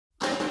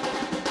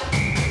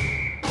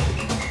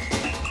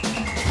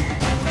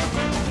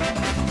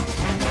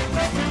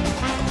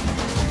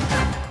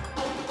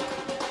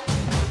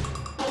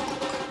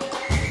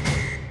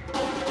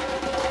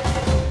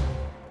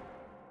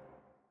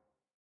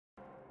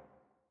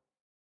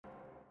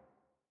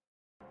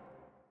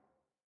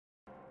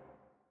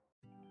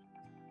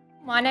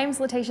My name's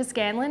Laetisha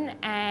Scanlan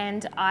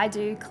and I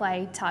do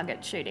clay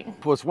target shooting.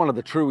 Well, it's one of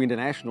the true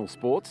international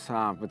sports.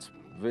 It's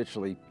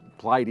virtually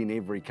played in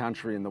every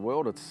country in the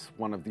world. It's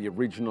one of the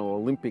original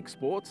Olympic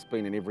sports,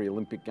 been in every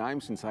Olympic game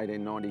since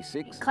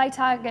 1896. Clay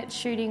target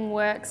shooting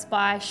works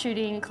by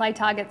shooting clay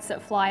targets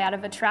that fly out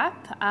of a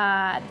trap.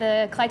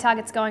 The clay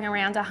target's going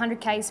around 100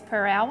 k's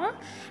per hour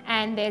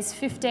and there's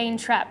 15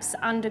 traps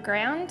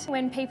underground.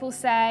 When people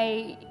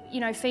say, you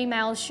know,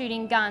 females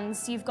shooting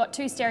guns, you've got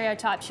two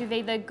stereotypes. You've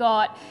either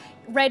got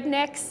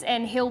rednecks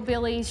and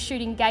hillbillies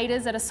shooting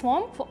gators at a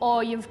swamp,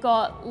 or you've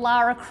got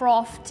Lara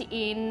Croft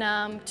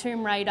in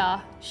Tomb Raider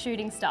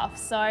shooting stuff.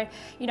 So,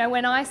 you know,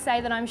 when I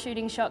say that I'm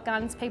shooting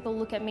shotguns, people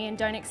look at me and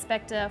don't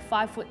expect a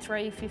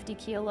 5'3", 50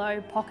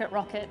 kilo pocket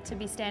rocket to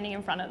be standing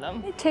in front of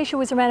them. Tisha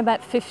was around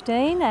about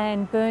 15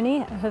 and Bernie,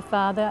 her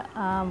father,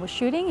 was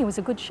shooting. He was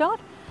a good shot.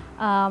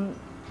 An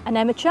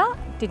amateur,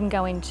 didn't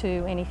go into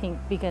anything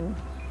big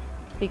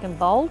and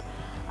bold.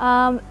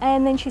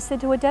 And then she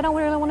said to her dad, I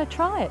really want to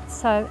try it.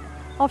 So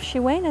off she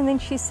went, and then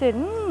she said,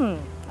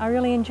 I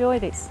really enjoy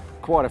this.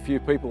 Quite a few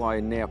people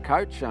I now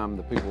coach,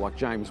 the people like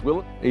James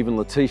Willett, even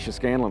Laetisha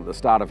Scanlan at the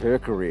start of her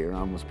career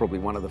was probably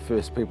one of the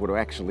first people to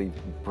actually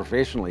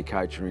professionally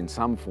coach her in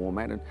some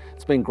format, and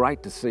it's been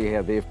great to see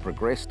how they've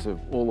progressed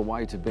all the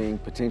way to being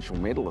potential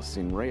medalists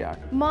in Rio.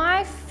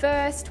 My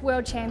first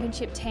World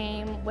Championship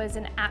team was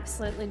an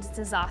absolute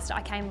disaster.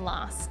 I came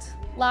last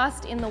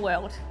in the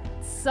world.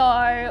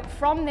 So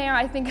from there,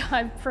 I think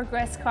I've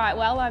progressed quite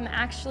well. I'm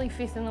actually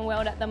 5th in the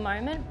world at the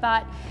moment,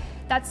 but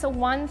that's the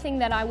one thing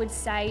that I would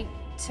say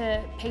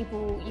to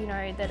people, you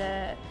know, that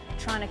are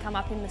trying to come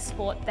up in the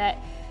sport, that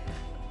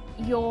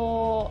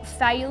your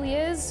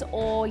failures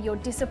or your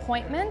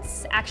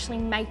disappointments actually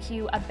make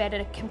you a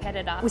better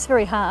competitor. It was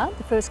very hard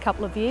the first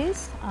couple of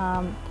years.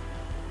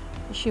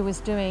 She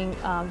was doing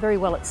very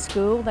well at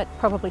school. That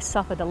probably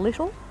suffered a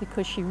little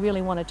because she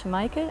really wanted to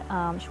make it.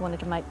 She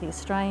wanted to make the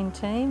Australian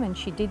team, and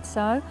she did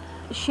so.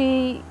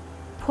 She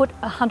put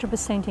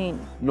 100% in.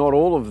 Not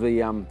all of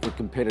the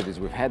competitors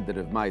we've had that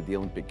have made the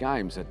Olympic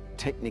Games are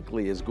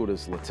technically as good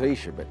as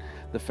Laetisha, but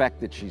the fact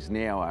that she's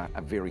now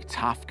a very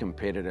tough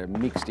competitor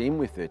mixed in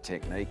with her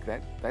technique,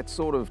 that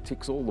sort of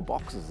ticks all the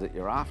boxes that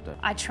you're after.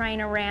 I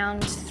train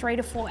around 3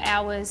 to 4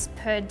 hours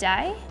per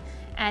day,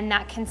 and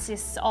that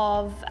consists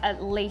of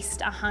at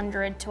least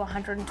 100 to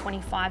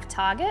 125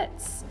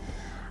 targets.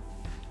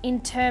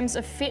 In terms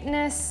of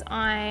fitness,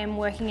 I'm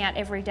working out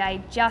every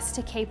day just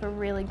to keep a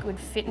really good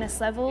fitness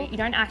level. You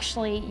don't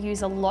actually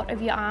use a lot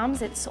of your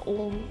arms, it's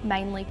all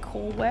mainly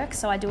core work.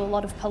 So I do a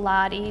lot of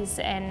Pilates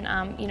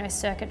and you know,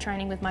 circuit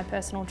training with my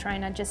personal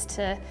trainer just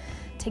to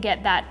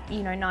get that,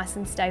 you know, nice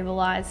and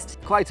stabilised.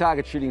 Clay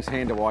target shooting's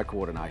hand-to-eye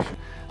coordination.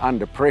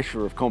 Under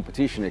pressure of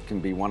competition, it can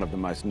be one of the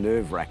most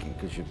nerve-wracking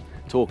because you're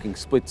talking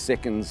split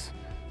seconds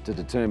to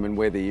determine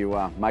whether you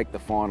make the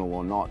final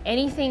or not.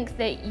 Anything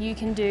that you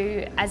can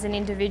do as an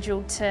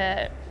individual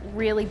to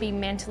really be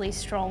mentally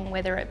strong,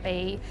 whether it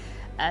be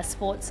a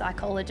sports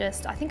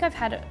psychologist. I think I've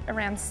had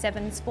around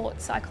 7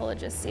 sports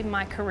psychologists in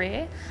my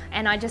career,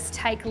 and I just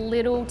take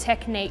little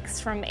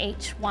techniques from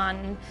each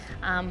one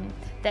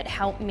that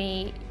help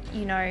me,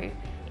 you know,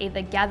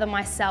 either gather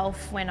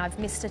myself when I've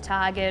missed a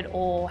target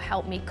or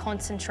help me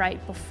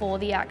concentrate before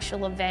the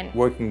actual event.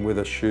 Working with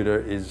a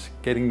shooter is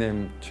getting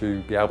them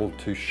to be able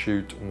to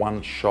shoot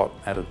one shot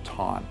at a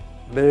time.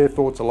 Their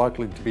thoughts are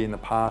likely to be in the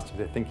past if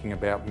they're thinking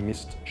about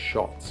missed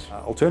shots.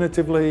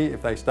 Alternatively,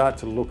 if they start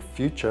to look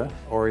future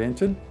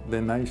oriented,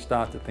 then they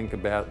start to think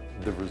about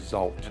the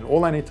result. And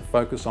all they need to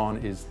focus on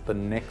is the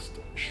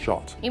next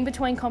shot. In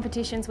between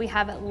competitions, we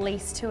have at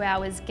least 2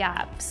 hours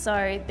gap.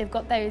 So they've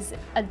got those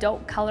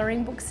adult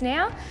colouring books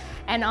now,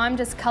 and I'm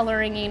just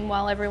colouring in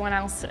while everyone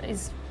else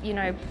is, you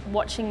know,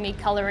 watching me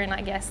colour in,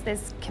 I guess.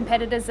 There's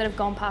competitors that have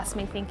gone past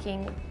me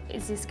thinking,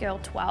 is this girl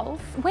 12?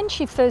 When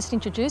she first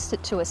introduced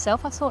it to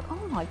herself, I thought,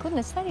 oh my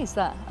goodness, that is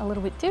a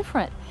little bit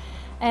different.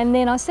 And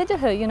then I said to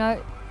her, you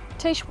know,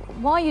 Tish,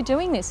 why are you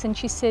doing this? And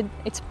she said,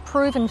 it's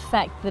proven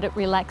fact that it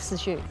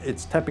relaxes you.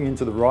 It's tapping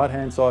into the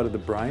right-hand side of the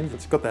brain.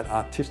 It's got that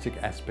artistic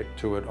aspect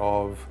to it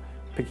of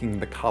picking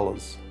the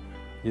colours.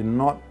 You're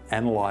not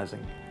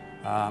analysing.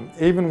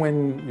 Even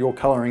when you're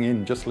colouring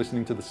in, just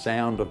listening to the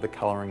sound of the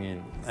colouring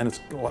in. And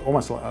it's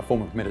almost like a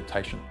form of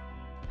meditation.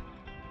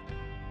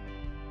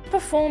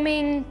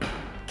 Performing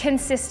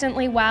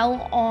consistently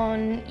well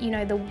on, you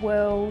know, the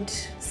world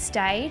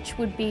stage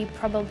would be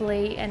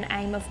probably an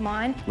aim of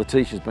mine.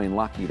 Laetisha's been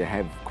lucky to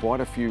have quite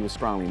a few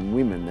Australian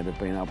women that have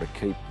been able to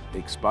keep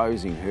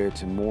exposing her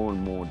to more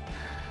and more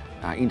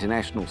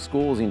international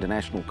scores,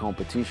 international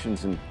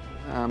competitions, and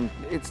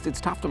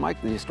it's tough to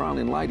make the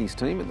Australian ladies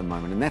team at the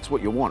moment, and that's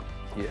what you want.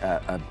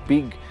 A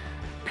big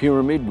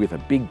pyramid with a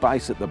big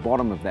base at the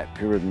bottom of that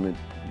pyramid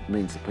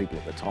means the people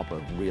at the top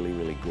are really,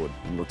 really good.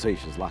 And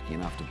Laetisha's lucky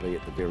enough to be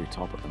at the very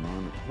top at the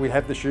moment. We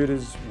have the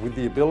shooters with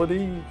the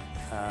ability.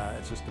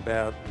 It's just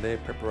about their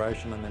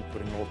preparation and then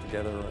putting it all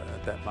together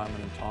at that moment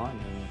in time.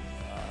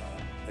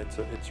 And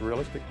it's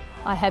realistic.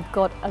 I have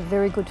got a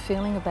very good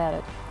feeling about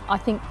it. I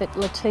think that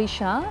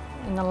Laetisha,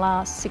 in the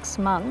last 6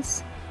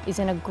 months, is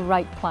in a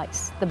great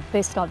place, the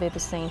best I've ever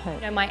seen her.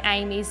 You know, my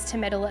aim is to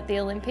medal at the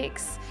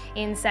Olympics.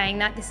 In saying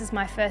that, this is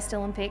my first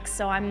Olympics,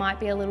 so I might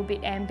be a little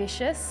bit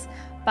ambitious,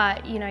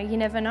 but you know, you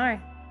never know.